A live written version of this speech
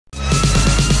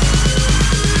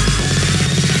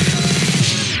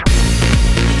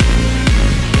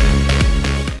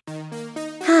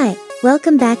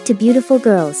Welcome back to Beautiful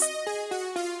Girls.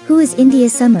 Who is India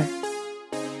Summer?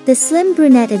 The slim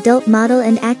brunette adult model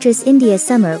and actress India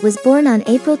Summer was born on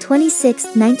April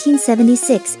 26,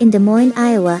 1976 in Des Moines,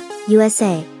 Iowa,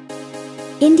 USA.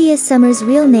 India Summer's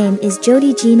real name is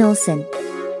Jodi Jean Olson.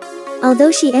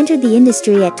 Although she entered the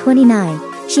industry at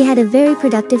 29, she had a very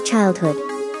productive childhood.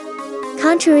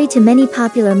 Contrary to many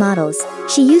popular models,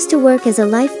 she used to work as a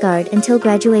lifeguard until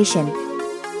graduation.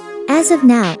 As of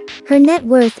now, her net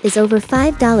worth is over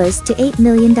 $5 to $8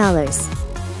 million.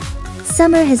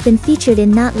 Summer has been featured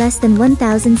in not less than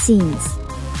 1,000 scenes.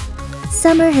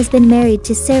 Summer has been married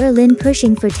to Sarah Lynn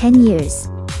Pershing for 10 years.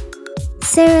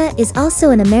 Sarah is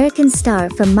also an American star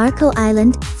from Marco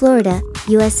Island, Florida,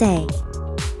 USA.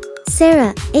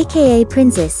 Sarah, aka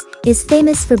Princess, is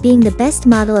famous for being the best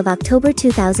model of October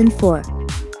 2004.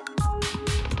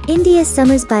 India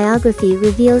Summer's biography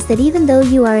reveals that even though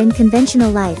you are in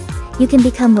conventional life, you can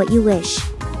become what you wish.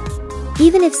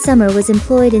 Even if Summer was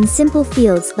employed in simple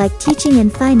fields like teaching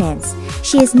and finance,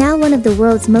 she is now one of the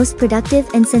world's most productive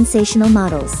and sensational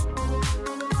models.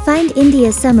 Find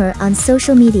India Summer on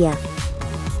social media.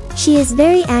 She is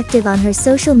very active on her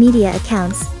social media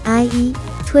accounts, i.e.,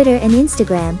 Twitter and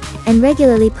Instagram, and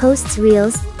regularly posts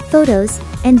reels, photos,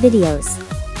 and videos.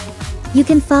 You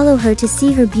can follow her to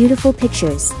see her beautiful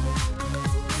pictures.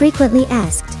 Frequently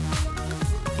asked.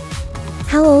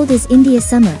 How old is India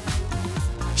Summer?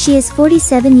 She is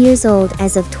 47 years old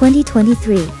as of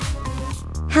 2023.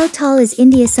 How tall is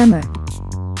India Summer?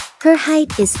 Her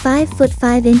height is 5 foot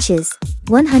 5 inches,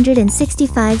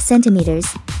 165 centimeters,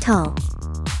 tall.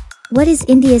 What is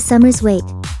India Summer's weight?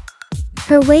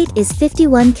 Her weight is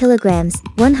 51 kilograms,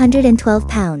 112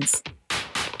 pounds.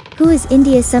 Who is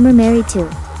India Summer married to?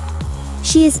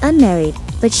 She is unmarried,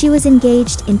 but she was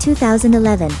engaged in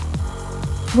 2011.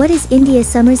 What is India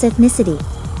Summer's ethnicity?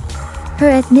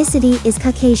 Her ethnicity is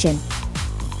Caucasian.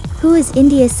 Who is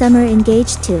India Summer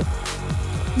engaged to?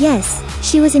 Yes,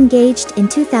 she was engaged in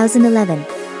 2011.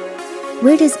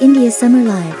 Where does India Summer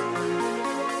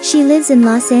live? She lives in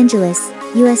Los Angeles,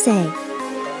 USA.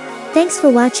 Thanks for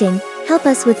watching. Help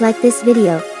us with like this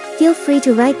video. Feel free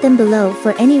to write them below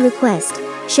for any request.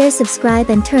 Share, subscribe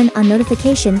and turn on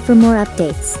notification for more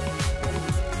updates.